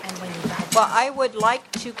Well, I would like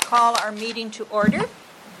to call our meeting to order.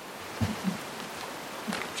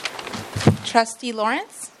 Trustee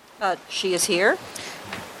Lawrence? She is here.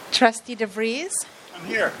 Trustee DeVries? I'm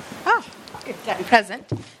here. Oh, present.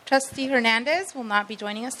 Trustee Hernandez will not be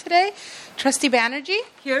joining us today. Trustee Banerjee?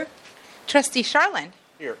 Here. Trustee Charlin?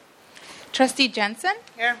 Here. Trustee Jensen?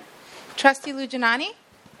 Here. Trustee Lujanani?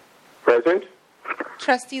 Present.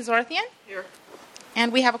 Trustee Zorthian? Here.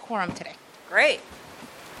 And we have a quorum today. Great.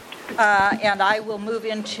 And I will move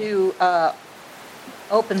into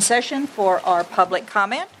open session for our public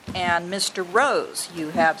comment. And Mr. Rose, you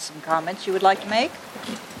have some comments you would like to make?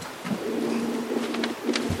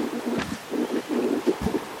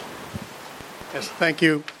 Yes, thank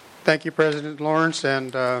you. Thank you, President Lawrence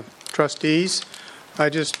and trustees.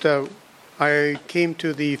 I came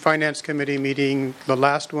to the Finance Committee meeting, the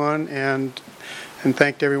last one, and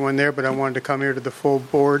thanked everyone there, but I wanted to come here to the full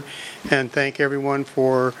board and thank everyone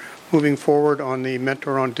for moving forward on the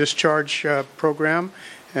Mentor on Discharge program,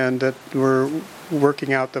 and that we're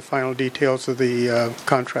working out the final details of the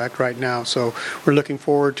contract right now. So we're looking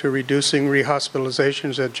forward to reducing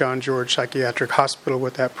rehospitalizations at John George Psychiatric Hospital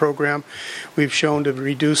with that program. We've shown to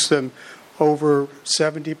reduce them over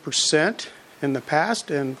 70% in the past,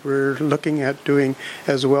 and we're looking at doing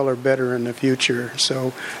as well or better in the future.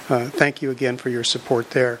 So thank you again for your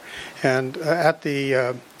support there. And at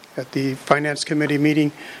the Finance Committee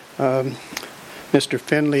meeting, Mr.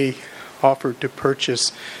 Finley offered to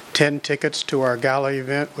purchase 10 tickets to our gala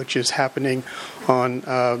event, which is happening on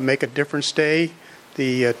Make a Difference Day,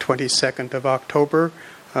 the 22nd of October.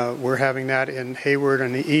 We're having that in Hayward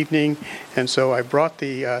in the evening, and so I brought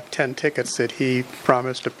the 10 tickets that he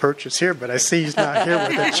promised to purchase here, but I see he's not here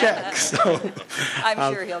with a check. So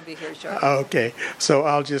I'm sure he'll be here shortly. Okay, so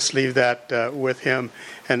I'll just leave that with him.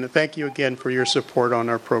 And thank you again for your support on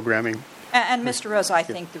our programming. And Mr. Rose, I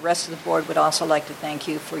think the rest of the board would also like to thank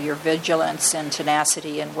you for your vigilance and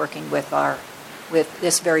tenacity in working with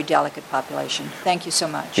this very delicate population. Thank you so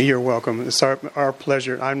much. You're welcome. It's our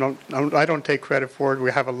pleasure. I don't take credit for it. We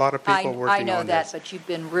have a lot of people working on this. I know that, but you've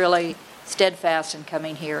been really steadfast in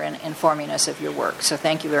coming here and informing us of your work. So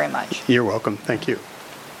thank you very much. You're welcome. Thank you.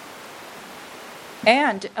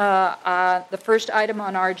 And the first item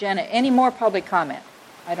on our agenda. Any more public comment?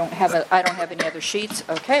 I don't have any other sheets.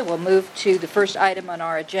 Okay, we'll move to the first item on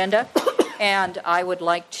our agenda. And I would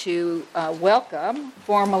like to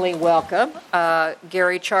formally welcome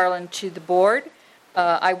Gary Charlin to the board.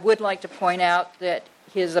 I would like to point out that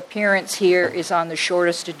his appearance here is on the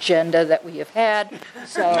shortest agenda that we have had.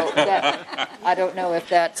 So I don't know if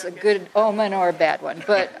that's a good omen or a bad one,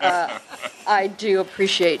 but I do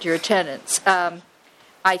appreciate your attendance.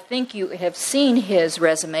 I think you have seen his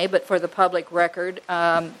resume, but for the public record,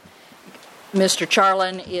 Mr.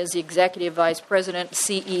 Charlin is the Executive Vice President,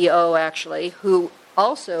 CEO actually, who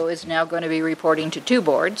also is now going to be reporting to two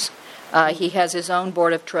boards. He has his own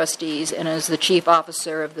board of trustees and is the Chief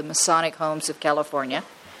Officer of the Masonic Homes of California,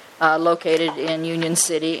 located in Union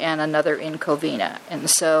City and another in Covina. And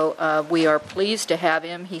so we are pleased to have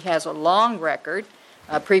him. He has a long record.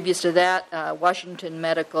 Previous to that, Washington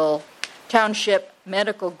Township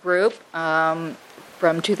Medical Group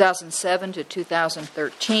from 2007 to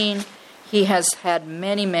 2013. He has had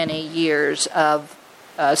many, many years of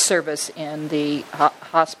service in the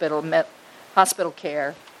hospital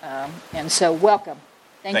care. And so welcome.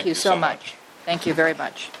 Thank you so much. Thank you very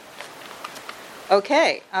much.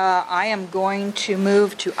 Okay, I am going to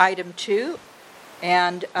move to item 2,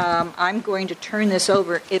 and I'm going to turn this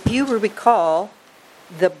over. If you recall,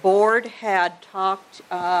 the board had talked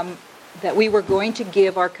that we were going to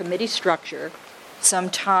give our committee structure some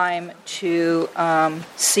time to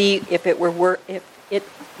see if it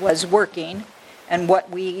was working and what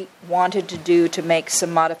we wanted to do to make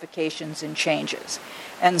some modifications and changes.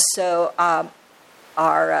 And so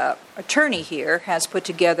our attorney here has put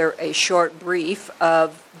together a short brief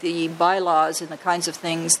of the bylaws and the kinds of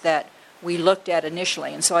things that we looked at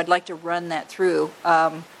initially. And so I'd like to run that through.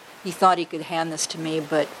 He thought he could hand this to me,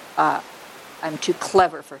 but I'm too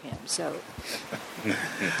clever for him. So.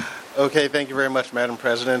 Okay, thank you very much, Madam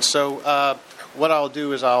President. So what I'll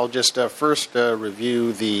do is I'll just first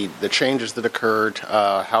review the changes that occurred,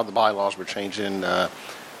 how the bylaws were changed in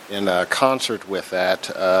concert with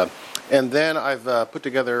that. And then I've put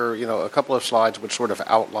together, a couple of slides which sort of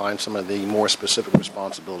outline some of the more specific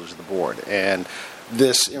responsibilities of the board. And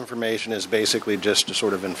This information is basically just to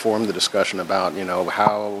sort of inform the discussion about,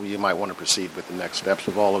 how you might want to proceed with the next steps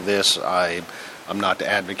of all of this. I'm not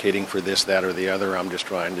advocating for this, that, or the other. I'm just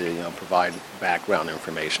trying to, provide background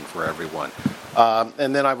information for everyone.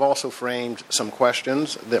 And then I've also framed some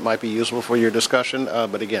questions that might be useful for your discussion.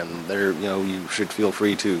 But again, you should feel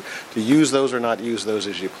free to use those or not use those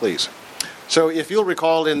as you please. So if you'll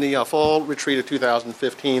recall, in the fall retreat of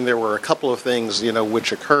 2015, there were a couple of things,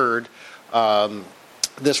 which occurred.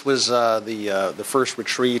 This was the first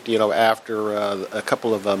retreat, after a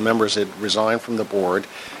couple of members had resigned from the board.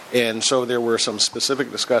 And so there were some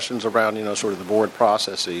specific discussions around, sort of the board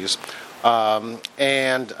processes,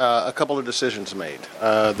 and a couple of decisions made.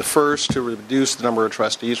 The first, to reduce the number of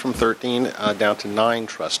trustees from 13 down to 9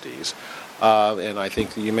 trustees. And I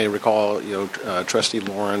think you may recall, Trustee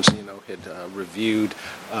Lawrence, had reviewed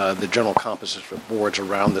the general composition of boards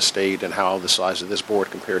around the state and how the size of this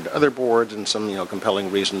board compared to other boards, and some,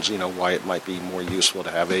 compelling reasons, why it might be more useful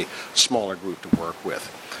to have a smaller group to work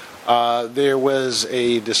with. There was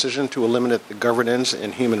a decision to eliminate the governance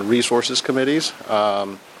and human resources committees.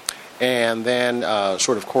 And then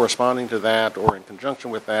sort of corresponding to that, or in conjunction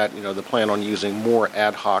with that, the plan on using more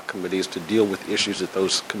ad hoc committees to deal with issues that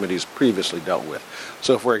those committees previously dealt with.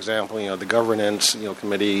 So, for example, the governance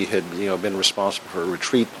committee had been responsible for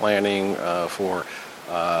retreat planning, for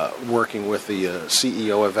working with the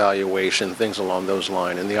CEO evaluation, things along those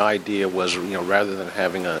lines. And the idea was, rather than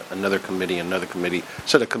having another committee,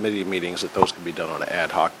 set of committee meetings, that those could be done on an ad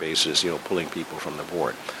hoc basis, pulling people from the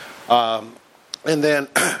board. And then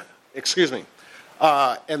excuse me.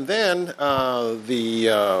 And then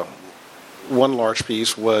the one large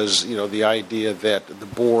piece was, the idea that the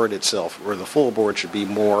board itself, or the full board, should be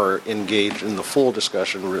more engaged in the full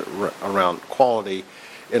discussion around quality.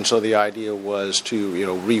 And so the idea was to,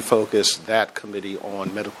 refocus that committee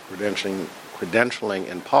on medical credentialing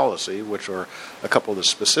and policy, which are a couple of the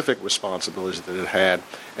specific responsibilities that it had,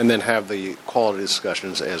 and then have the quality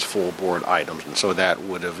discussions as full board items. And so that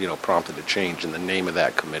would have, prompted a change in the name of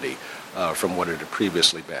that committee from what it had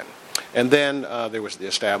previously been. And then there was the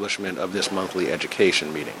establishment of this monthly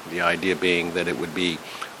education meeting, the idea being that it would be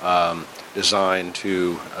designed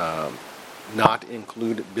to not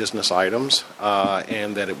include business items,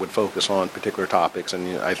 and that it would focus on particular topics.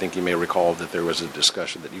 And I think you may recall that there was a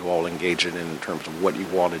discussion that you all engaged in terms of what you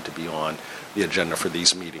wanted to be on the agenda for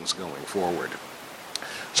these meetings going forward.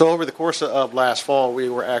 So over the course of last fall, we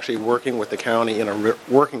were actually working with the county in a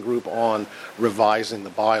working group on revising the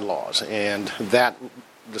bylaws. And that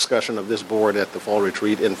discussion of this board at the fall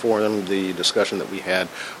retreat informed the discussion that we had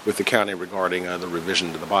with the county regarding the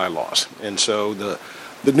revision to the bylaws. And so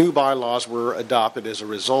the new bylaws were adopted as a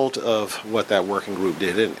result of what that working group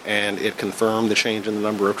did, and it confirmed the change in the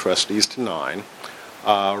number of trustees to 9,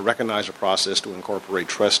 recognized a process to incorporate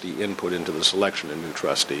trustee input into the selection of new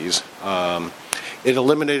trustees. It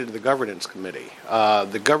eliminated the governance committee.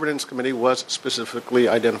 The governance committee was specifically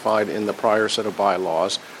identified in the prior set of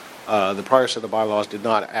bylaws. The prior set of bylaws did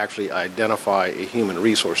not actually identify a human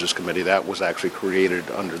resources committee. That was actually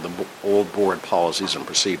created under the old board policies and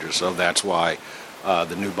procedures, so that's why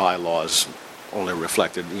the new bylaws only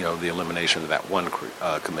reflected, the elimination of that one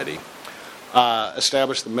committee.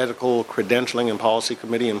 Established the Medical Credentialing and Policy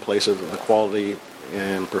Committee in place of the Quality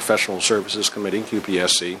and Professional Services Committee,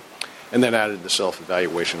 QPSC, and then added the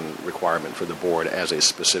self-evaluation requirement for the board as a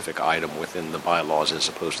specific item within the bylaws as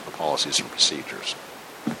opposed to the policies and procedures.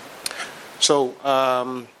 So,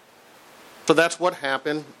 so that's what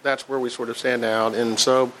happened. That's where we sort of stand out. And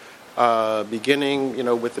so, beginning,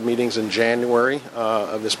 with the meetings in January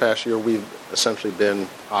of this past year, we've essentially been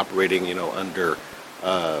operating, under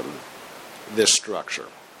this structure.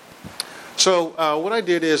 So what I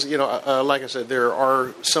did is, like I said, there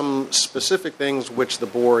are some specific things which the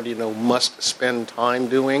board, must spend time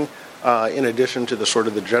doing, in addition to the sort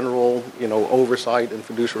of the general, oversight and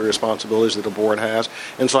fiduciary responsibilities that the board has.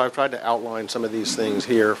 And so I've tried to outline some of these things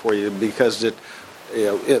here for you because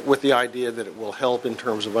with the idea that it will help in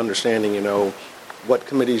terms of understanding, what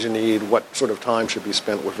committees you need, what sort of time should be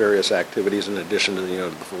spent with various activities in addition to,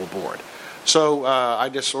 the full board. So I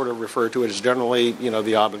just sort of refer to it as generally,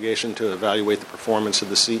 the obligation to evaluate the performance of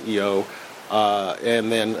the CEO,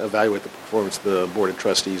 and then evaluate the performance of the Board of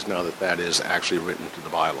Trustees now that that is actually written into the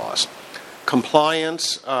bylaws.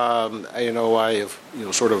 Compliance, I have,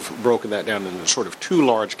 sort of broken that down into sort of 2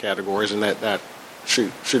 large categories, and that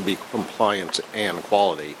should be compliance and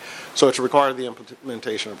quality. So it's required the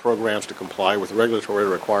implementation of programs to comply with regulatory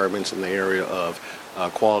requirements in the area of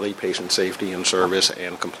quality, patient safety, and service,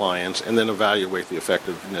 and compliance, and then evaluate the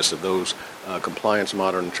effectiveness of those compliance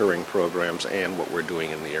monitoring programs and what we're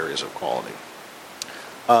doing in the areas of quality.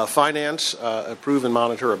 Finance, approve and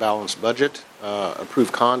monitor a balanced budget,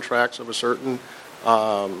 approve contracts of a certain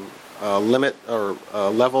limit or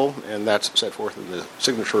level, and that's set forth in the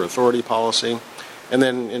signature authority policy. And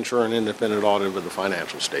then ensure an independent audit of the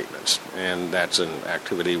financial statements, and that's an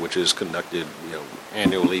activity which is conducted,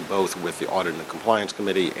 annually, both with the Audit and Compliance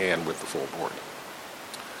Committee and with the full board.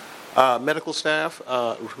 Medical staff,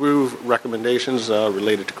 approve recommendations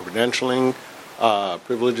related to credentialing,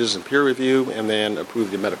 privileges and peer review, and then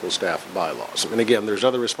approve the medical staff bylaws. And again, there's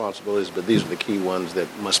other responsibilities, but these are the key ones that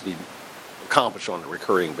must be accomplished on a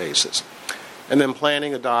recurring basis. And then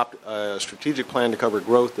planning, adopt a strategic plan to cover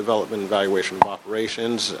growth, development, and evaluation of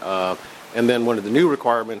operations. And then one of the new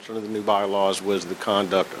requirements under the new bylaws was the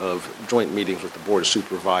conduct of joint meetings with the Board of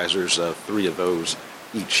Supervisors, 3 of those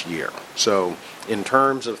each year. So in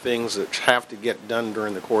terms of things that have to get done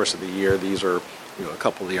during the course of the year, these are a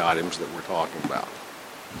couple of the items that we're talking about.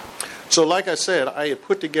 So like I said, I had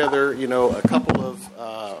put together, a couple of,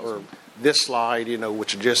 or this slide,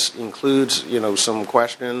 which just includes, some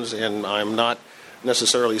questions, and I'm not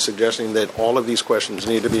necessarily suggesting that all of these questions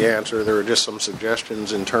need to be answered. There are just some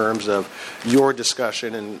suggestions in terms of your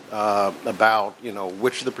discussion and about,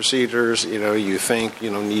 which of the procedures, you think,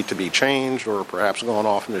 need to be changed or perhaps gone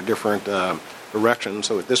off in a different direction.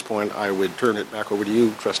 So at this point, I would turn it back over to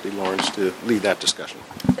you, Trustee Lawrence, to lead that discussion.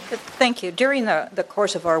 Thank you. During the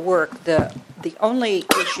course of our work, the only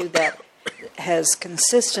issue that has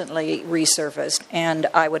consistently resurfaced, and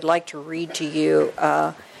I would like to read to you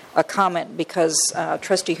a comment because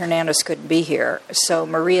Trustee Hernandez couldn't be here. So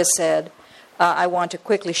Maria said, I want to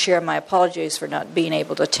quickly share my apologies for not being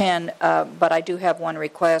able to attend, but I do have one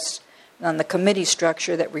request on the committee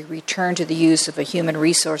structure that we return to the use of a human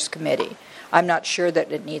resource committee. I'm not sure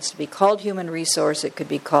that it needs to be called human resource. It could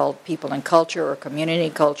be called people and culture or community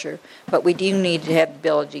culture, but we do need to have the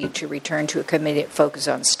ability to return to a committee that focuses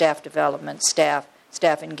on staff development, staff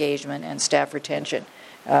engagement, and staff retention,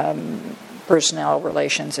 personnel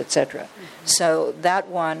relations, etc. So that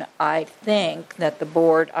one, I think that the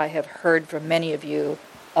board, I have heard from many of you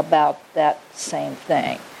about that same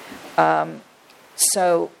thing.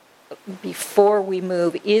 So before we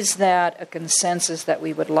move, is that a consensus that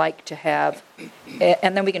we would like to have?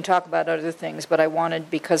 And then we can talk about other things, but I wanted,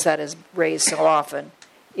 because that is raised so often,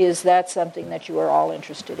 is that something that you are all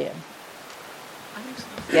interested in? I think so.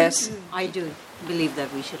 Yes? I do believe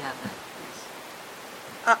that we should have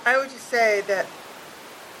that. I would just say that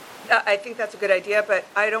I think that's a good idea, but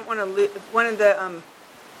I don't want to lose. One of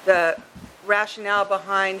the rationale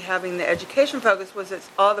behind having the education focus was that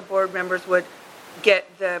all the board members would get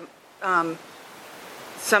the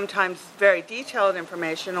sometimes very detailed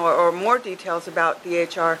information or more details about the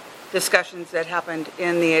HR discussions that happened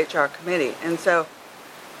in the HR committee. And so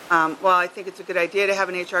while I think it's a good idea to have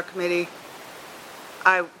an HR committee,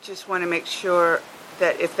 I just want to make sure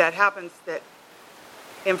that if that happens, that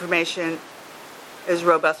information is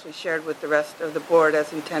robustly shared with the rest of the board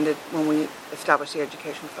as intended when we establish the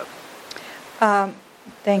education focus.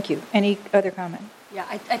 Thank you. Any other comment? Yeah,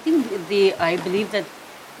 I think I believe that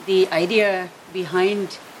the idea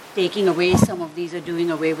behind taking away some of these or doing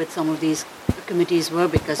away with some of these committees were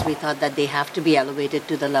because we thought that they have to be elevated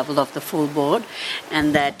to the level of the full board,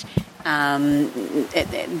 and that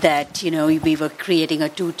we were creating a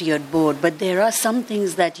two-tiered board. But there are some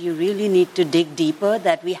things that you really need to dig deeper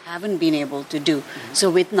that we haven't been able to do. Mm-hmm. So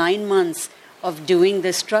with 9 months of doing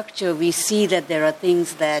this structure, we see that there are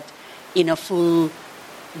things that in a full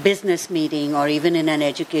business meeting or even in an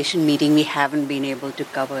education meeting we haven't been able to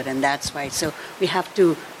cover, and that's why. So we have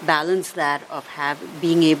to balance that of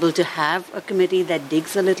being able to have a committee that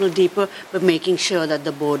digs a little deeper, but making sure that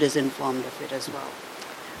the board is informed of it as well.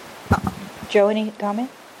 Joe, any comment?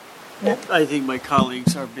 No? I think my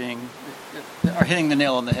colleagues are hitting the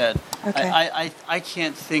nail on the head. Okay. I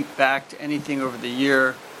can't think back to anything over the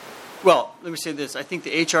year. Well, let me say this. I think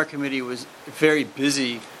the HR committee was very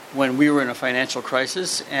busy when we were in a financial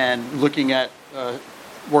crisis and looking at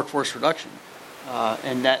workforce reduction.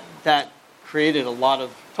 And that created a lot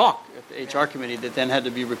of talk at the HR committee that then had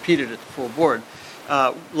to be repeated at the full board.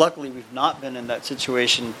 Luckily, we've not been in that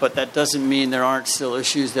situation, but that doesn't mean there aren't still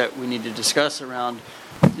issues that we need to discuss around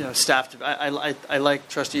staff. I like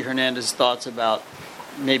Trustee Hernandez's thoughts about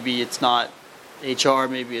maybe it's not HR,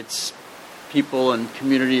 maybe it's people and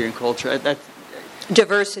community and culture.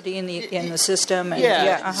 Diversity in the system.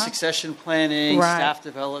 And, succession planning, right. Staff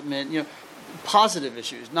development, positive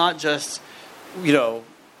issues, not just,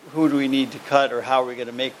 who do we need to cut or how are we going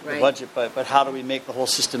to make the budget, but how do we make the whole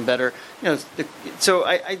system better? So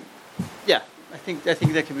I think that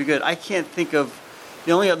could be good. I can't think of,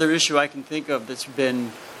 the only other issue I can think of that's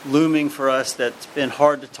been looming for us that's been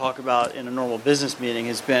hard to talk about in a normal business meeting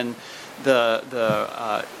has been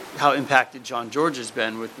the how impacted John George has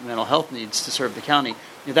been with the mental health needs to serve the county.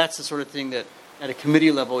 That's the sort of thing that at a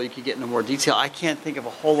committee level you could get into more detail. I can't think of a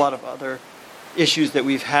whole lot of other issues that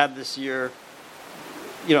we've had this year.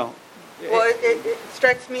 Well, it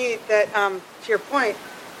strikes me that, to your point,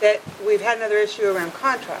 that we've had another issue around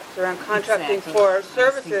contracting Exactly. for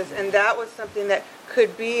services, and that was something that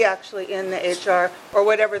could be actually in the HR or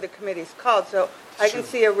whatever the committee's called. So I can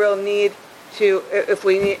see a real need to, if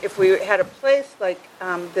we had a place like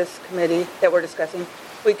this committee that we're discussing,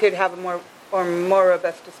 we could have a more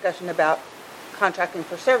robust discussion about contracting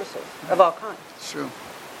for services of all kinds. It's true.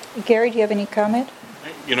 Gary, do you have any comment?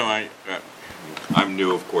 I'm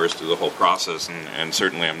new, of course, to the whole process, and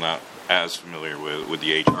certainly I'm not as familiar with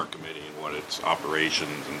the HR committee and what its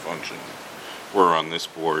operations and functions were on this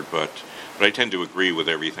board, but I tend to agree with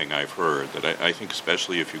everything I've heard, that I think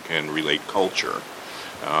especially if you can relate culture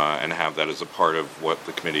and have that as a part of what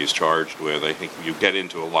the committee is charged with, I think you get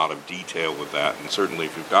into a lot of detail with that, and certainly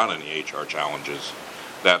if you've got any HR challenges,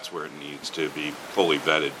 that's where it needs to be fully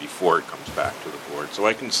vetted before it comes back to the board. So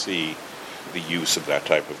I can see the use of that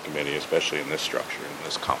type of committee, especially in this structure, in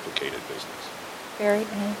this complicated business. Gary?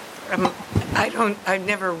 I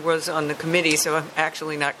never was on the committee, so I'm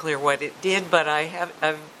actually not clear what it did, but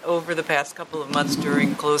I've over the past couple of months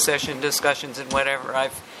during closed session discussions and whatever,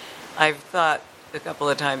 I've thought a couple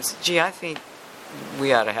of times, gee, I think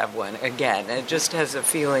we ought to have one again. It just has a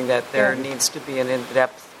feeling that there needs to be an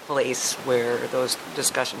in-depth place where those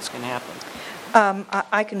discussions can happen.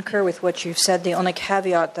 I concur with what you've said. The only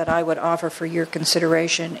caveat that I would offer for your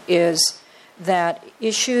consideration is that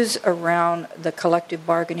issues around the collective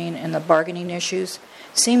bargaining and the bargaining issues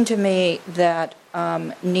seem to me that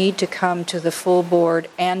need to come to the full board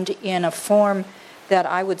and in a form that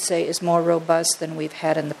I would say is more robust than we've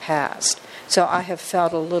had in the past. So I have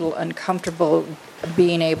felt a little uncomfortable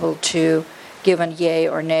being able to give a yay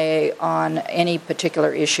or nay on any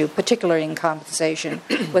particular issue, particularly in compensation,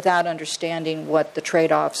 without understanding what the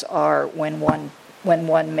trade-offs are when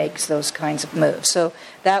one makes those kinds of moves. So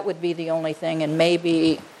that would be the only thing, and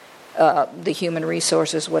maybe the Human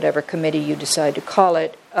Resources, whatever committee you decide to call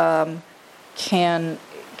it,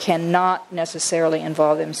 cannot necessarily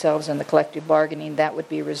involve themselves in the collective bargaining. That would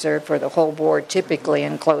be reserved for the whole board, typically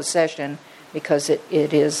in closed session, because it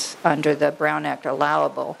is under the Brown Act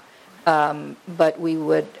allowable. But we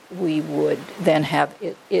would then have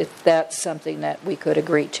it, if that's something that we could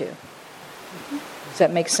agree to. Does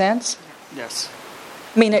that make sense? Yes.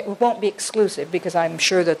 I mean, it won't be exclusive because I'm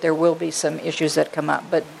sure that there will be some issues that come up,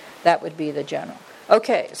 but that would be the general.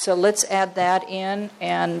 Okay, so let's add that in,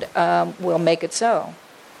 and we'll make it so,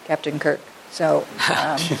 Captain Kirk. So,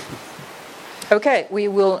 okay, we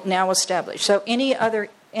will now establish. So, any other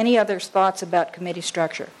thoughts about committee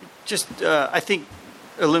structure? Just, I think,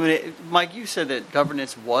 eliminate. Mike, you said that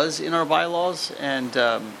governance was in our bylaws, and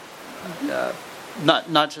not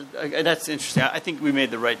just, that's interesting. I think we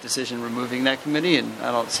made the right decision removing that committee, and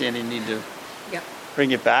I don't see any need to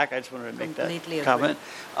bring it back. I just wanted to make Completely that comment.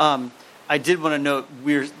 I did want to note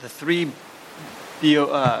we're the three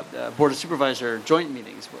Board of Supervisor joint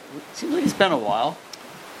meetings. It seems like it's been a while.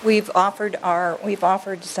 We've offered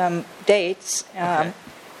some dates. Okay.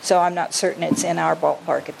 So I'm not certain it's in our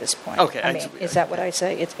ballpark at this point. Okay. I mean, is that what I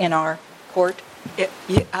say? It's in our court?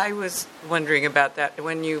 I was wondering about that.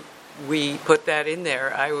 When we put that in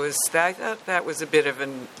there, I thought that was a bit of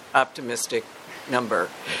an optimistic number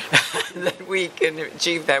that we can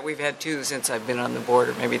achieve that. We've had 2 since I've been on the board,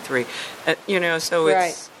 or maybe 3. So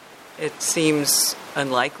Right. it seems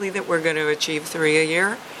unlikely that we're going to achieve 3 a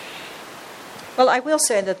year. Well, I will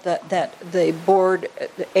say that the board,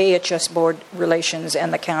 the AHS board relations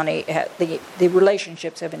and the county, the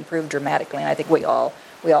relationships have improved dramatically, and I think we all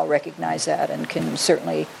recognize that and can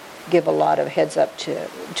certainly give a lot of heads up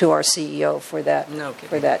to our CEO for that No kidding.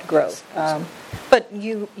 for that growth. But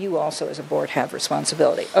you also as a board have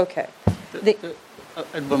responsibility. Okay. I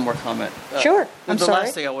had one more comment. Sure. I'm the sorry.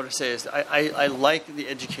 last thing I want to say is I like the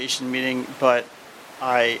education meeting, but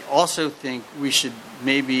I also think we should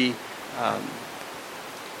maybe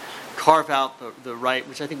carve out the right,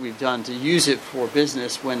 which I think we've done, to use it for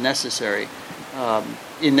business when necessary.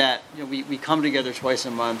 In that we come together twice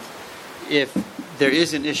a month. If there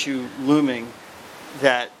is an issue looming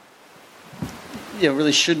that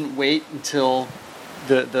really shouldn't wait until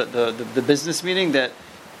the business meeting, that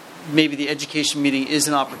maybe the education meeting is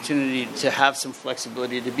an opportunity to have some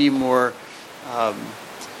flexibility, to be more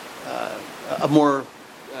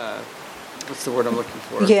what's the word I'm looking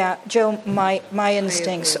for? Yeah, Joe, my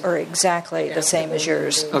instincts are exactly the same as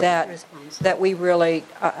yours, that we really,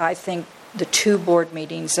 I think the 2 board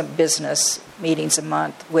meetings of business meetings a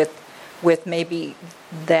month with maybe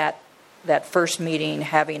that first meeting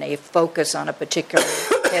having a focus on a particular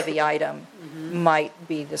heavy item might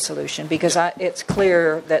be the solution, because it's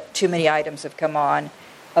clear that too many items have come on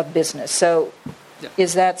of business. So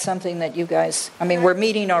is that something that you guys, I mean, we're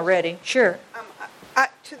meeting already. Sure.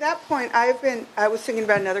 To that point, I was thinking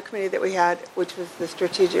about another committee that we had, which was the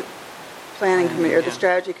strategic planning committee, or the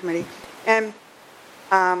strategy committee. And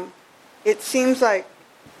it seems like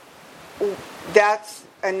that's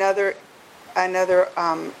another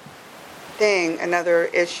thing, another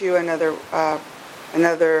issue, another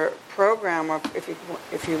program, or if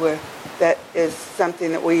you would, that is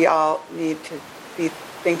something that we all need to be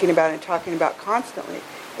thinking about and talking about constantly.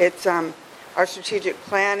 It's our strategic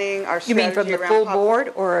planning, our strategy. You mean from the full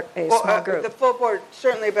board or a small group? The full board,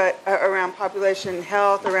 certainly, but around population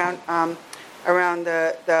health, around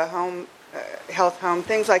the home health home,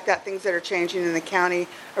 things like that, things that are changing in the county,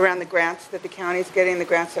 around the grants that the county's getting, the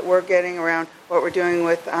grants that we're getting, around what we're doing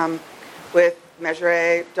with Measure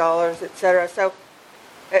A, dollars, et cetera. So,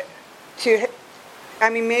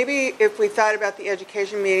 maybe if we thought about the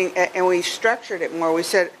education meeting and we structured it more, we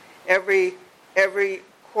said every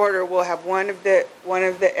quarter we'll have one of the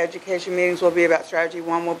education meetings will be about strategy,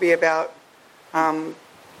 one will be about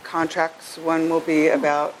contracts, one will be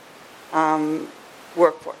about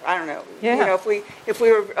workforce. I don't know. Yeah. You know, if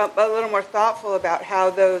we were a little more thoughtful about how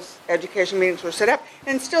those education meetings were set up,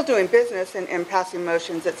 and still doing business and passing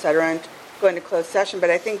motions, et cetera, and going to closed session, but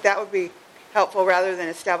I think that would be helpful rather than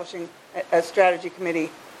establishing a strategy committee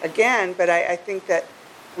again. But I think that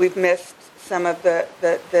we've missed some of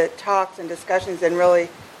the talks and discussions and really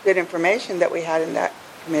good information that we had in that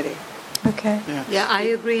committee. Okay. Yeah, I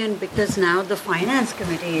agree, and because now the finance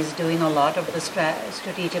committee is doing a lot of the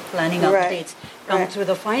strategic planning updates come through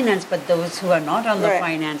the finance, but those who are not on the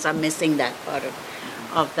finance are missing that part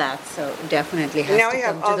of that. So definitely has to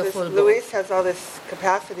come to the full board. Luis has all this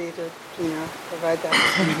capacity to provide that.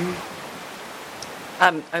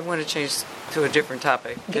 I want to change to a different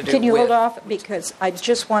topic. Can you hold off? Because I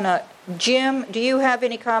just want to... Jim, do you have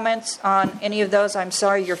any comments on any of those? I'm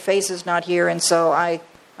sorry, your face is not here, and so I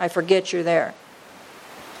forget you're there.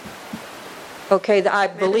 Okay, I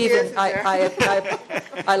believe in...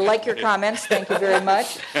 I like your comments. Thank you very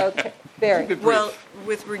much. Okay, Barry. Well,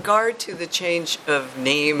 with regard to the change of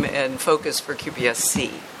name and focus for QPSC,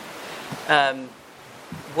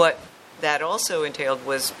 what that also entailed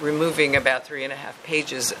was removing about 3.5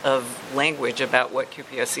 pages of language about what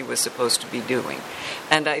QPSC was supposed to be doing.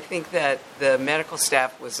 And I think that the medical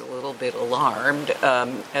staff was a little bit alarmed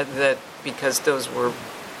that because those were,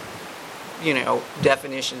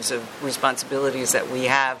 definitions of responsibilities that we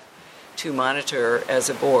have to monitor as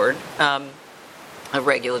a board, of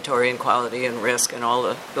regulatory and quality and risk and all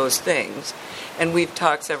of those things. And we've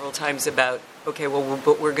talked several times about, okay, well,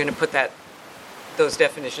 but we're going to put those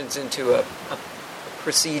definitions into a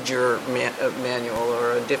procedure manual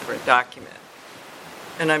or a different document.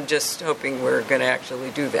 And I'm just hoping we're going to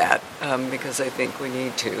actually do that because I think we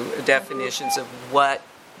need to. Definitions of what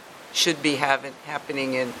should be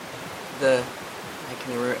happening in the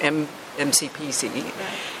MCPC.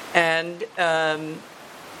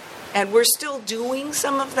 And we're still doing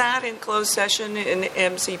some of that in closed session in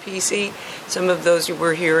MCPC. Some of those you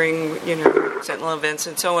were hearing, sentinel events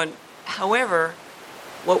and so on. However,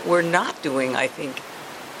 what we're not doing, I think,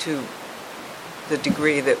 to the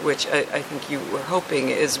degree that which I think you were hoping,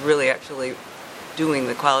 is really actually doing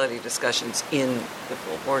the quality discussions in the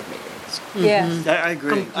full board meetings. Yes. I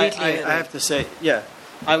agree. I have to say,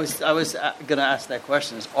 I was going to ask that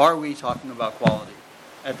question: are we talking about quality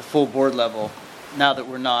at the full board level now that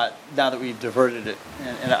we're not? Now that we've diverted it,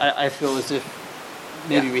 and I feel as if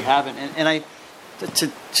maybe we haven't. And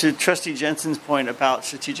to Trustee Jensen's point about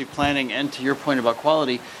strategic planning, and to your point about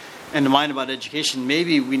quality, and to mine about education,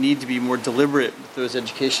 maybe we need to be more deliberate with those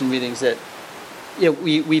education meetings. That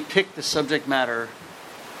we picked the subject matter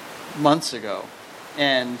months ago,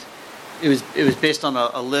 and it was based on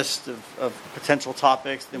a list of potential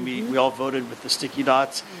topics. Then we all voted with the sticky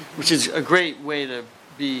dots, which is a great way to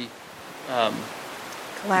be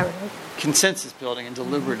collaborative, consensus building, and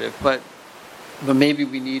deliberative. But maybe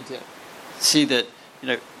we need to see that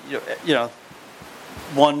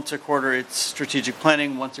once a quarter it's strategic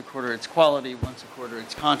planning, once a quarter it's quality, once a quarter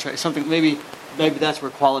it's contract. Something maybe that's where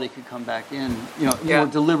quality could come back in, more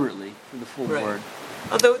deliberately for the full board.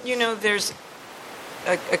 Although there's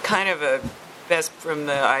a kind of a best from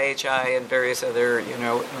the IHI and various other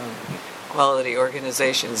quality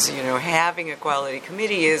organizations. Having a quality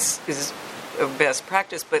committee is a best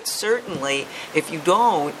practice, but certainly if you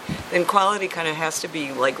don't, then quality kind of has to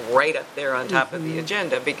be like right up there on top of the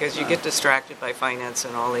agenda, because you get distracted by finance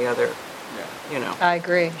and all the other, I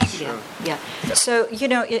agree. Yeah. So,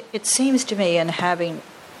 it seems to me, in having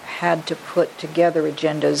had to put together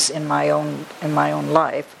agendas in my own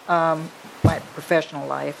life, my professional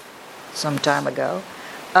life, some time ago,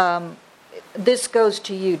 this goes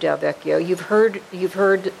to you, Del Vecchio. You've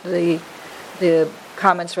heard the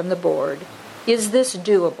comments from the board. Is this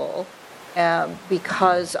doable?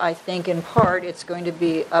 Because I think in part it's going to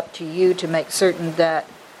be up to you to make certain that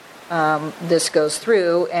this goes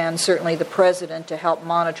through, and certainly the president to help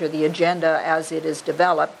monitor the agenda as it is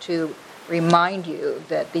developed, to remind you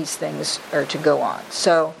that these things are to go on.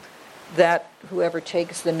 So that whoever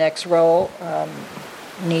takes the next role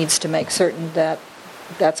needs to make certain that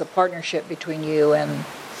that's a partnership between you and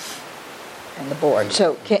the board.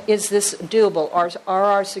 So is this doable? Are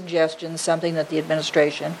our suggestions something that the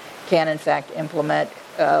administration can in fact implement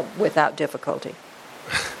without difficulty?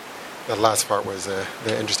 The last part was the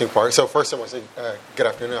interesting part. So first I want to say good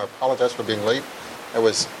afternoon. I apologize for being late. I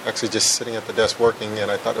was actually just sitting at the desk working, and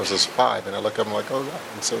I thought it was 5, and I look up and I'm like, oh God,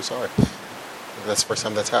 I'm so sorry. That's the first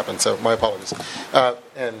time that's happened, so my apologies.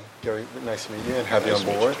 And Gary, nice to meet you and have you on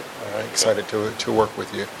board. Excited to work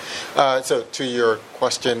with you. So to your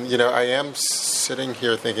question, I am sitting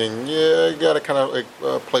here thinking, I got to kind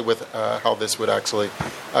of play with how this would actually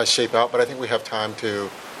shape out, but I think we have time to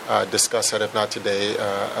discuss that. If not today,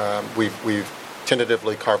 we've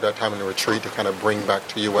tentatively carved out time in a retreat to kind of bring back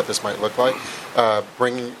to you what this might look like.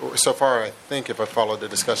 So far, I think if I followed the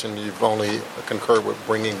discussion, you've only concurred with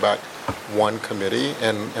bringing back one committee,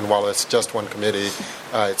 and while it's just one committee,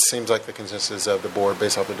 it seems like the consensus of the board,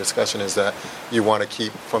 based off the discussion, is that you want to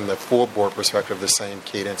keep, from the full board perspective, the same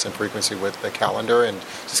cadence and frequency with the calendar, and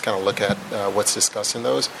just kind of look at what's discussed in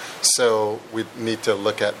those. So we need to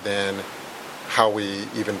look at then how we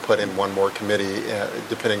even put in one more committee,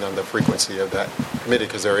 depending on the frequency of that committee,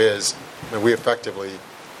 because we effectively,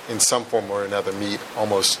 in some form or another, meet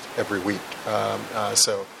almost every week.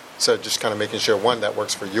 So just kind of making sure, one, that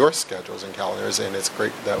works for your schedules and calendars, and it's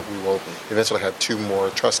great that we will eventually have 2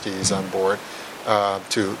 more trustees on board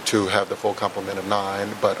to have the full complement of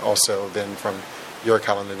 9, but also then from your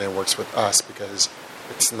calendar then works with us, because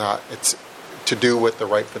it's to do with the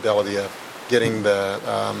right fidelity of getting the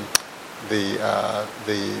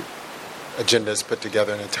agendas put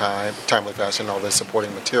together in a timely fashion, all the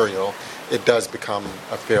supporting material. It does become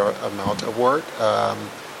a fair amount of work.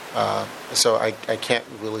 So I can't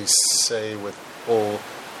really say with full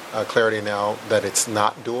clarity now that it's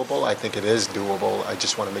not doable. I think it is doable. I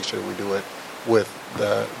just want to make sure that we do it with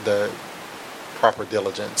the proper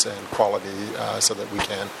diligence and quality, so that we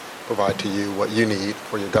can provide to you what you need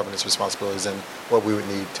for your governance responsibilities and what we would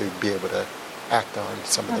need to be able to act on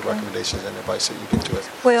some of the recommendations and advice that you give to us.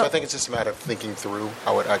 Well, so I think it's just a matter of thinking through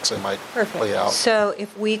how it actually might play out. So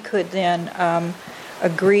if we could then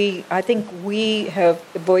agree, I think we have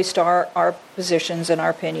voiced our positions and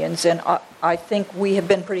our opinions, and I think we have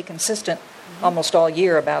been pretty consistent almost all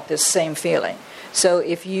year about this same feeling. So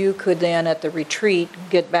if you could then at the retreat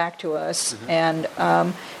get back to us, and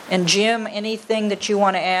Jim, anything that you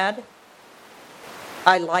want to add?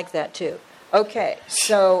 I like that too. Okay,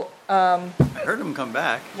 so I heard him come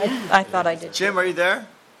back. I thought I did. Jim, are you there?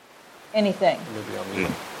 Anything? Maybe I'll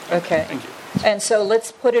mute. Okay. Thank you. And so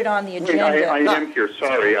let's put it on the agenda. I am here.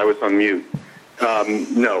 Sorry, I was on mute.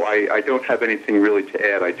 No, I don't have anything really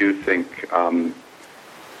to add. I do think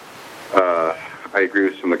I agree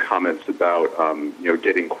with some of the comments about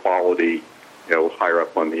getting quality higher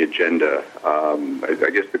up on the agenda. I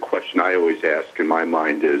guess the question I always ask in my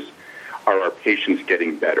mind is, are our patients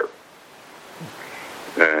getting better?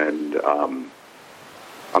 And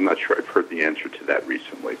I'm not sure I've heard the answer to that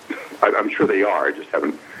recently. I'm sure they are. I just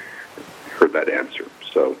haven't heard that answer.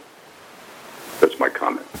 So that's my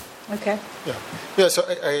comment. Okay. Yeah. So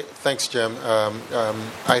thanks, Jim.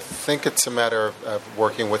 I think it's a matter of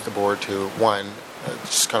working with the board to, one,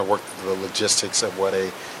 just kind of work through the logistics of what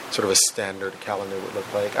a sort of a standard calendar would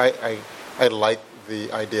look like. I like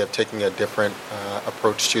the idea of taking a different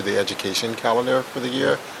approach to the education calendar for the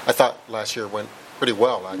year. I thought last year went pretty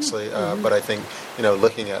well, actually, but I think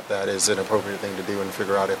looking at that is an appropriate thing to do and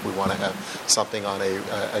figure out if we want to have something on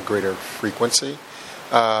a greater frequency.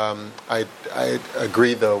 I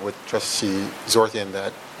agree, though, with Trustee Zorthian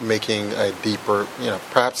that making a deeper,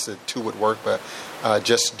 perhaps the 2 would work, but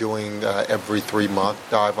just doing every 3-month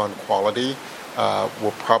dive on quality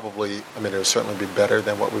will probably, I mean, it'll certainly be better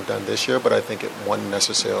than what we've done this year, but I think it won't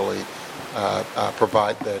necessarily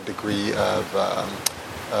provide the degree of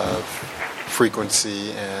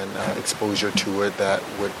frequency and exposure to it that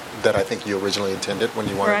I think you originally intended when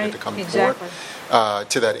you wanted it to come exactly. forward.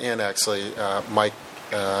 To that end, actually, Mike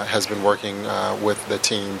has been working with the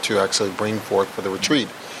team to actually bring forth for the retreat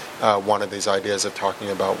one of these ideas of talking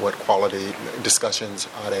about what quality discussions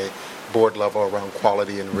at a board level around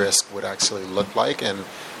quality and risk would actually look like, and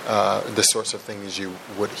the sorts of things you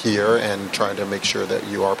would hear, and trying to make sure that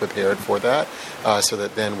you are prepared for that, so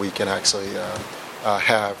that then we can actually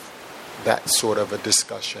have that sort of a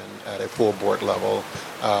discussion at a full board level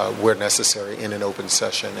where necessary in an open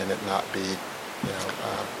session, and it not be,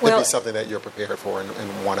 it'd be something that you're prepared for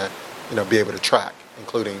and want to, be able to track,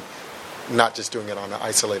 including not just doing it on an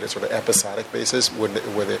isolated sort of episodic basis, where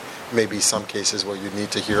there may be some cases where you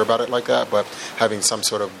need to hear about it like that, but having some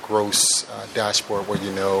sort of gross dashboard where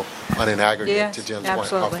on an aggregate, to Jim's point,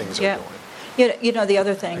 how things are going. The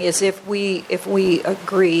other thing is if we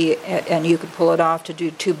agree, and you could pull it off to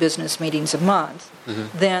do 2 business meetings a month,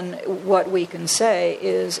 then what we can say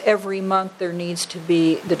is every month there needs to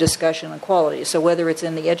be the discussion on quality. So whether it's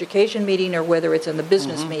in the education meeting or whether it's in the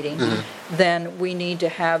business meeting, then we need to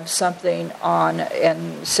have something on,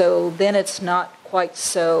 and so then it's not quite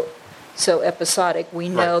so episodic. We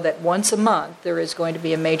know that once a month there is going to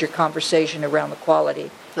be a major conversation around the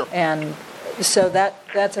quality. Sure. And so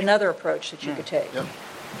that's another approach that you could take. Yep.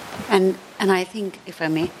 And I think, if I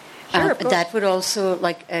may, Sure, of course. that would also,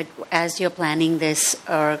 as you're planning this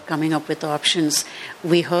or coming up with options,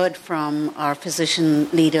 we heard from our physician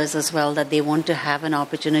leaders as well that they want to have an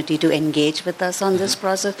opportunity to engage with us on this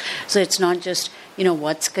process. So it's not just,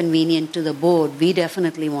 what's convenient to the board. We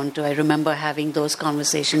definitely want to. I remember having those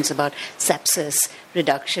conversations about sepsis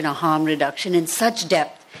reduction or harm reduction in such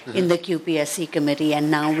depth in the QPSC committee,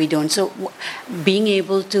 and now we don't. So being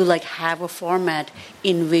able to have a format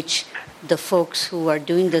in which the folks who are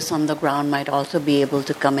doing this on the ground might also be able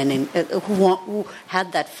to come in and who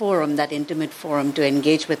had that forum, that intimate forum to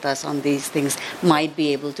engage with us on these things, might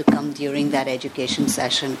be able to come during that education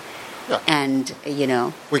session. Yeah. And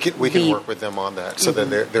we can work with them on that, so that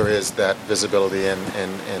there is that visibility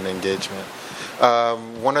and engagement.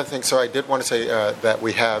 One of the things, so I did want to say that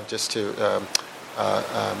we have, just to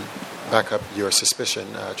back up your suspicion,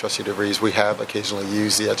 Trustee DeVries, we have occasionally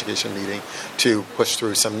used the education meeting to push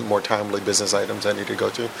through some more timely business items that need to go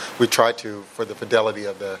through. We tried to, for the fidelity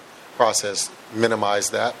of the process, minimize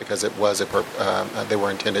that, because it was they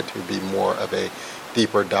were intended to be more of a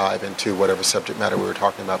deeper dive into whatever subject matter we were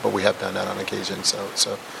talking about, but we have done that on occasion.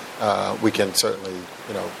 So we can certainly,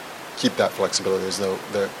 keep that flexibility, as though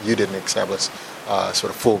you didn't establish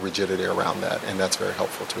sort of full rigidity around that, and that's very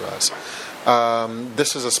helpful to us.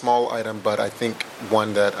 This is a small item, but I think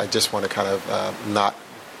one that I just want to kind of not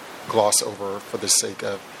gloss over for the sake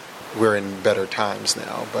of we're in better times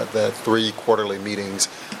now. But the 3 quarterly meetings,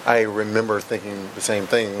 I remember thinking the same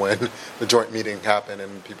thing when the joint meeting happened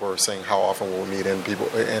and people were saying how often we'll meet,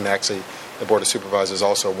 and actually the Board of Supervisors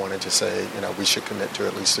also wanted to say, we should commit to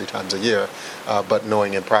at least 3 times a year. But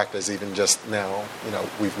knowing in practice, even just now,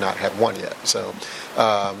 we've not had one yet. So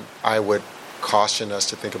I would caution us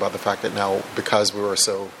to think about the fact that now, because we were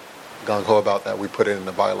so gung-ho about that, we put it in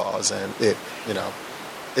the bylaws, and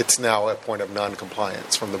it's now a point of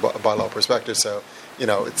non-compliance from the bylaw perspective. So,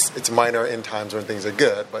 it's minor in times when things are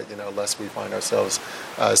good, but, lest we find ourselves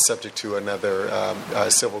subject to another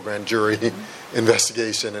civil grand jury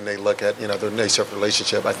investigation, and they look at, the nature of the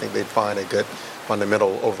relationship, I think they'd find a good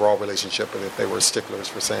fundamental overall relationship. But if they were sticklers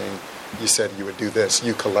for saying, you said you would do this,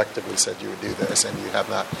 you collectively said you would do this, and you have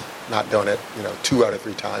not done it, 2 out of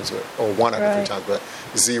 3 times, or 1 out of 3 times, but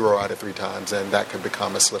 0 out of 3 times, and that could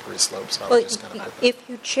become a slippery slope. So I would just kind of put that. If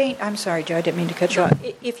you change, I'm sorry, Joe, I didn't mean to cut you off.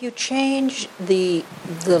 If you change the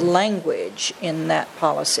language in that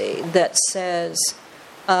policy that says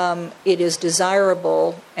it is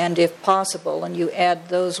desirable and if possible, and you add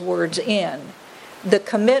those words in, the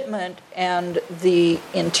commitment and the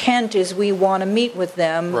intent is we want to meet with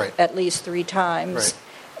them at least 3 times,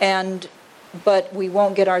 but we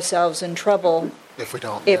won't get ourselves in trouble if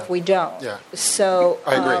we don't. Yeah. So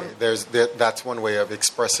I agree. That's one way of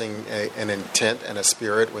expressing an intent and a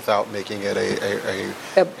spirit without making it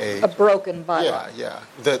a broken bylaw. Yeah.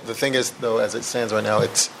 The thing is, though, as it stands right now,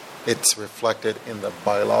 it's reflected in the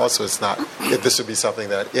bylaws, so it's not. This would be something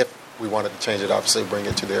that if we wanted to change it, obviously bring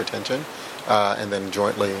it to their attention. and then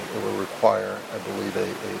jointly it will require, I believe, a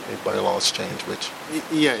bylaws change, which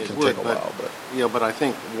Yeah, it can would, take a while. But but I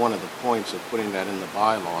think one of the points of putting that in the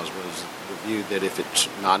bylaws was the view that if it's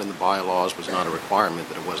not in the bylaws, was not a requirement,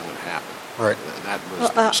 that it wasn't going to happen. Right. That was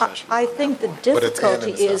the discussion. I around think the that point. But it's in and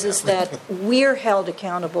difficulty it's not is that we're held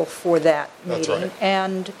accountable for that That's meeting. right.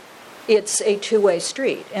 And it's a two-way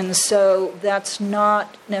street. And so that's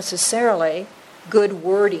not necessarily good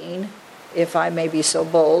wording, if I may be so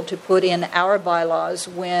bold, to put in our bylaws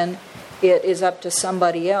when it is up to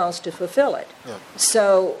somebody else to fulfill it. Yeah.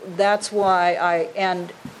 So that's why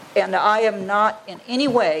and I am not in any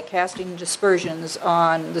way casting dispersions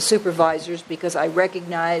on the supervisors, because I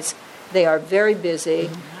recognize they are very busy.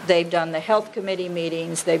 They've done the health committee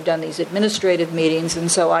meetings, they've done these administrative meetings,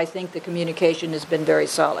 and so I think the communication has been very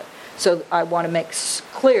solid. So I want to make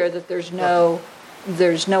clear that there's no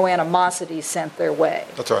animosity sent their way.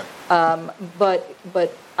 that's right.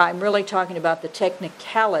 But I'm really talking about the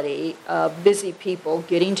technicality of busy people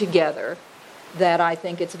getting together, that I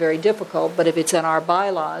think it's very difficult. But if it's in our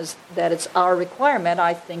bylaws that it's our requirement,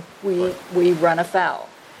 I think we run afoul.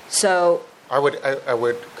 So I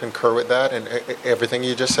would concur with that and everything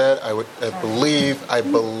you just said. I believe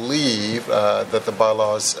that the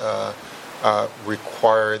bylaws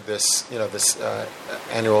require this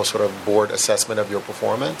annual sort of board assessment of your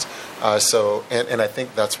performance. And I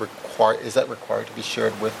think that's required. Is that required to be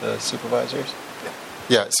shared with the supervisors?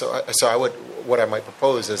 Yeah. So I would. What I might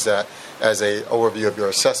propose is that as a overview of your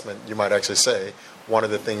assessment, you might actually say one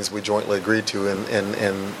of the things we jointly agreed to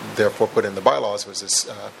and therefore put in the bylaws was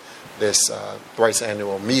this thrice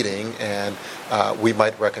annual meeting, and we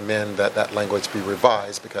might recommend that language be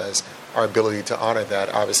revised, because our ability to honor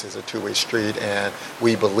that obviously is a two-way street, and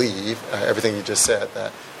we believe everything you just said,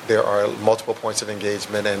 that there are multiple points of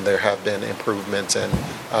engagement and there have been improvements in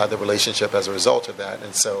the relationship as a result of that.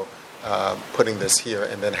 And so putting this here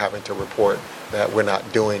and then having to report that we're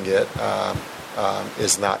not doing it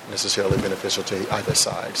is not necessarily beneficial to either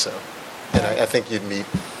side. So, and I think you'd meet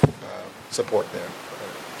support there.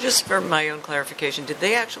 Just for my own clarification, did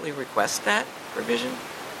they actually request that provision?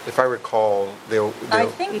 If I recall, I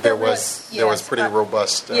think there was pretty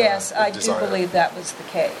robust yes, I desire. do believe that was the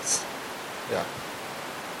case. Yeah.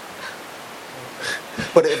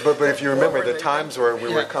 But if you remember, the times where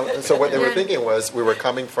we were so what they were thinking was we were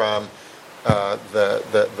coming from the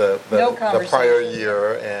prior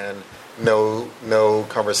year, and no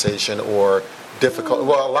conversation or difficult.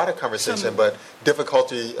 Well, a lot of conversation, but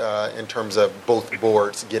difficulty in terms of both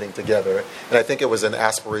boards getting together. And I think it was an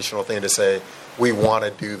aspirational thing to say, we want to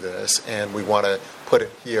do this, and we want to put it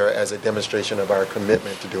here as a demonstration of our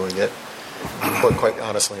commitment to doing it. But quite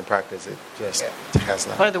honestly, in practice, it just has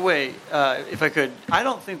not. By the way, if I could, I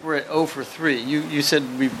don't think we're at 0 for 3. You said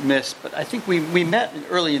we missed, but I think we met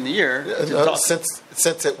early in the year.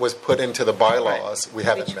 Since it was put into the bylaws, we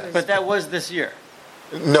haven't met. But that was this year.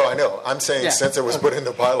 No, I know. I'm saying since it was put in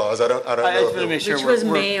the bylaws, I don't know. Which was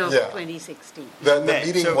May of 2016. The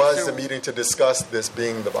meeting was the meeting to discuss this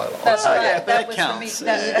being the bylaws. That's right. that was counts. The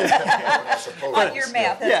meeting. On your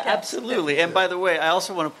math, that Yeah, counts. absolutely. And by the way, I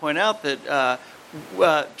also want to point out that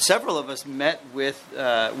several of us met with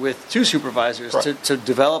two supervisors to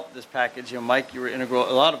develop this package. Mike, you were integral.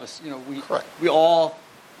 A lot of us, we all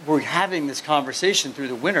were having this conversation through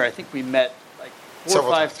the winter. I think we met like 4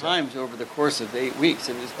 or 5 times over the course of 8 weeks.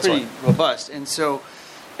 It was pretty robust. And so,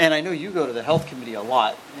 and I know you go to the health committee a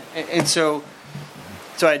lot. And so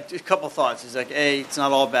I had a couple thoughts. It's like, it's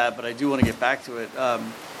not all bad, but I do want to get back to it.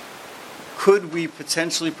 Could we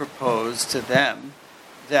potentially propose to them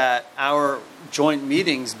that our joint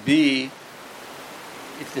meetings be,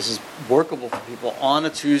 if this is workable for people, on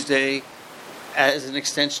a Tuesday as an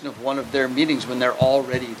extension of one of their meetings when they're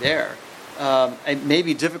already there? It may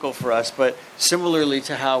be difficult for us, but similarly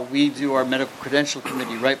to how we do our medical credential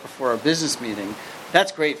committee right before our business meeting,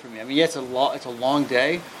 that's great for me. I mean, it's a long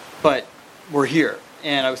day, but we're here.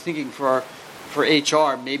 And I was thinking for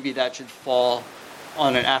HR, maybe that should fall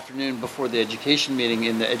on an afternoon before the education meeting,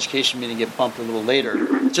 and the education meeting get bumped a little later,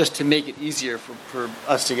 just to make it easier for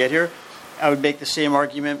us to get here. I would make the same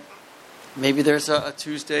argument. Maybe there's a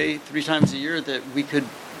Tuesday 3 times a year that we could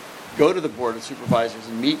go to the Board of Supervisors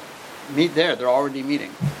and meet there. They're already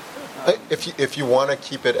meeting. If you want to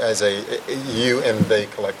keep it as you and they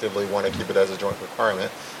collectively want to keep it as a joint requirement,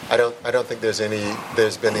 I don't think there's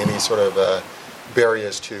been any sort of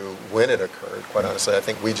barriers to when it occurred, quite honestly. I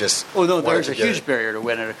think we just. Oh, no, wanted there's to a get huge it. barrier to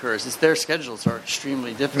when it occurs. It's their schedules are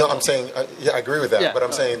extremely difficult. No, I'm saying, yeah, I agree with that, Yeah. but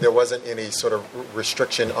I'm saying there wasn't any sort of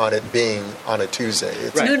restriction on it being on a Tuesday.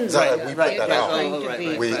 It's, Right. it's not like we Right, put that right, out. oh,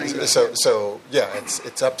 right, We, right. so yeah,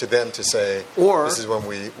 it's up to them to say, Or- this is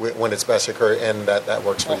when it's best to occur, and that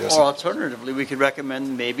works for you. Or alternatively, we could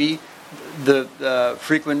recommend maybe the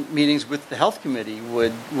frequent meetings with the health committee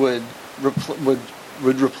would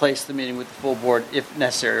replace the meeting with the full board if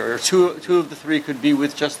necessary, or two of the three could be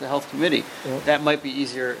with just the health committee. That might be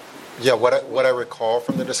easier. Yeah, what I recall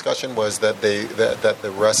from the discussion was that that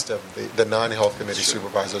the rest of the non-health committee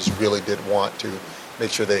supervisors really did want to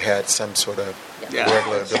make sure they had some sort of Yeah.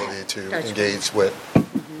 regular ability to engage with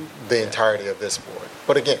the entirety of this board.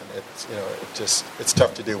 But again, it's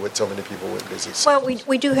tough to do with so many people with busy schedules. Well,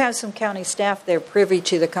 we do have some county staff there privy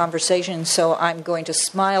to the conversation, so I'm going to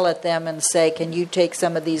smile at them and say, can you take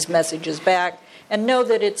some of these messages back? And know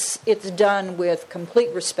that it's done with complete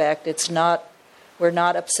respect. We're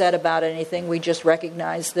not upset about anything. We just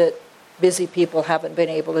recognize that busy people haven't been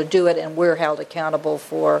able to do it, and we're held accountable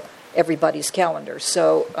for everybody's calendar.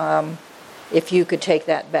 So if you could take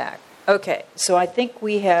that back. Okay, so I think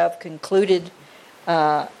we have concluded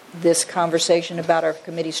this conversation about our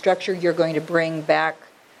committee structure. You're going to bring back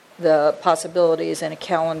the possibilities and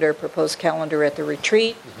a proposed calendar at the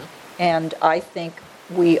retreat. And I think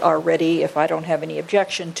we are ready, if I don't have any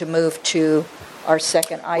objection, to move to our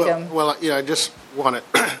second item. Well, I just want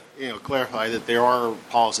to clarify that there are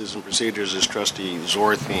policies and procedures, as Trustee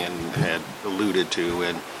Zorthian had alluded to,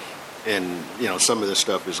 and some of this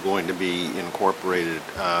stuff is going to be incorporated.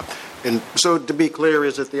 And so, to be clear,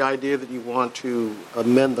 is it the idea that you want to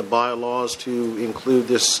amend the bylaws to include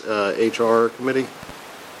this HR committee?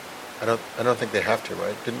 I don't think they have to,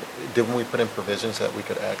 right? Didn't we put in provisions that we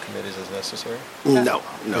could add committees as necessary? No.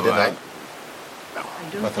 We did not? I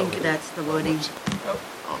don't think that's the wording.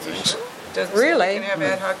 Doesn't Really? say we can have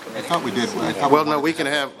ad hoc committees. I thought we did. Well, no, we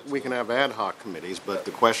can have ad hoc committees, but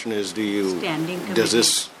the question is, Standing is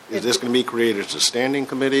this going to be created as a standing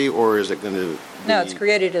committee, or is it going to be? No, it's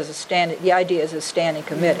created as the idea is a standing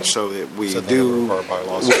committee. So that we So they do, have our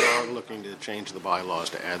bylaws. we are looking to change the bylaws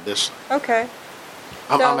to add this. Okay.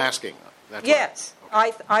 I'm So- asking. That's Yes.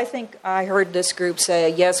 I think I heard this group say,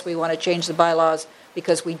 yes, we want to change the bylaws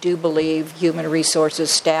because we do believe human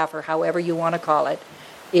resources staff, or however you want to call it,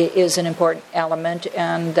 is an important element,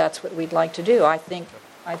 and that's what we'd like to do. I think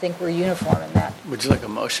we're uniform in that. Would you like a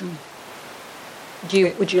motion?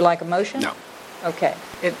 Would you like a motion? No. Okay.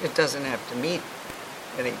 It doesn't have to meet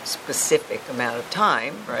any specific amount of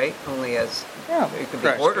time, right? Only as, No. it could be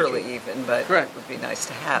Correct. quarterly even, but it Correct. would be nice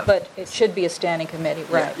to have. But it should be a standing committee,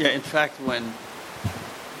 right? Yeah, in fact, when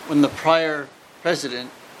the prior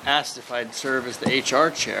president asked if I'd serve as the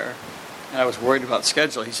HR chair, and I was worried about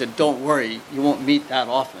schedule, he said, don't worry, you won't meet that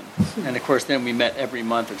often. And of course, then we met every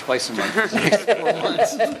month or twice a month for the next 4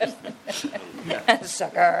 months.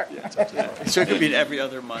 Sucker. So it could be every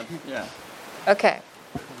other month, yeah. Okay.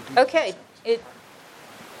 Okay.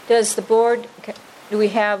 Does the board, do we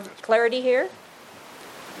have clarity here?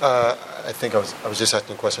 I think I was just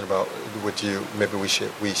asking a question about maybe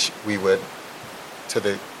we would to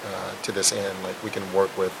this end, like we can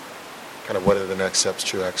work with kind of what are the next steps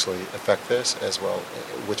to actually affect this as well,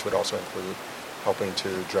 which would also include helping to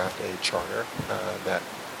draft a charter that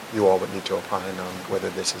you all would need to opine on whether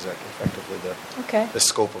this is effectively the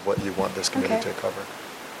scope of what you want this committee Okay. to cover.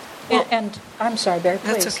 And I'm sorry, Barry,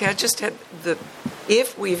 please. That's okay. I just had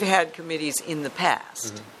if we've had committees in the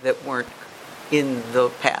past that weren't in the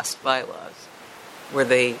past bylaws, were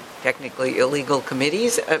they technically illegal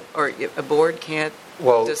committees, or a board can't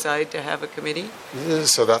decide to have a committee?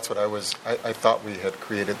 So that's what I thought we had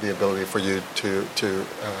created the ability for you to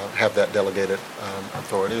have that delegated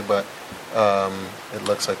authority, but it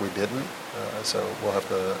looks like we didn't. So we'll have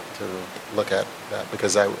to look at that,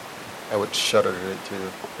 because I would shudder to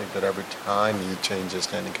think that every time you change a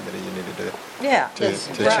standing committee, you needed to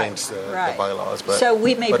change the bylaws. But so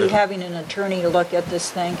we may be it- having an attorney look at this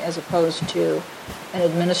thing as opposed to an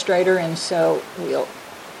administrator, and so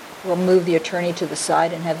we'll move the attorney to the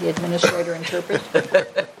side and have the administrator interpret.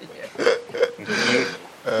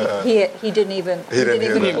 He didn't even blink. He didn't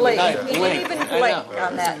even blink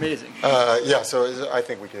on that. Amazing. Yeah, so I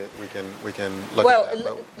think we can look at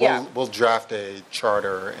that. But we'll draft a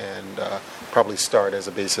charter and probably start as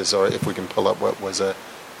a basis, or if we can pull up what was a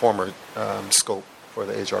former scope for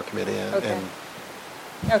the HR committee and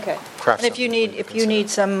Okay. craft And if you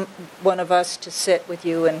something need one of us to sit with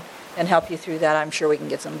you and help you through that, I'm sure we can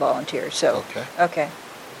get some volunteers. So Okay.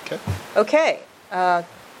 Okay.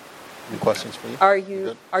 Any questions for you? Are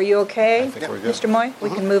Good? you okay, I think we're good. Mr. Moy? We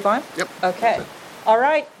can move on? Yep. Okay. All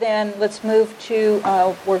right, then let's move to,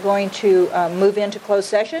 we're going to move into closed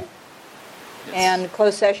session. And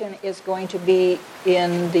closed session is going to be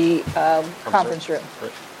in the conference room.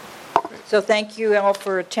 Great. So thank you all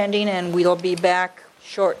for attending, and we'll be back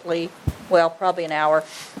shortly, well, probably an hour.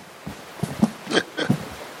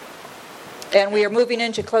 And we are moving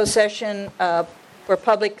into closed session for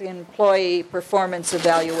public employee performance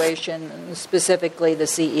evaluation, and specifically the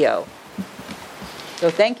CEO.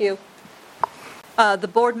 So thank you. The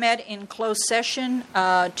board met in closed session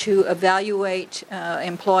to evaluate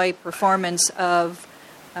employee performance of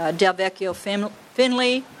Delvecchio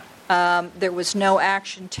Finley. There was no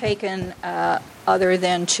action taken other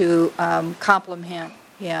than to compliment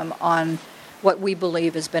him on what we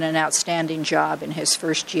believe has been an outstanding job in his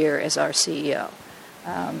first year as our CEO.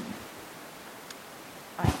 I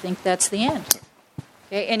think that's the end.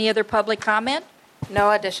 Okay, any other public comment?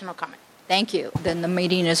 No additional comment. Thank you. Then the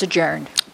meeting is adjourned.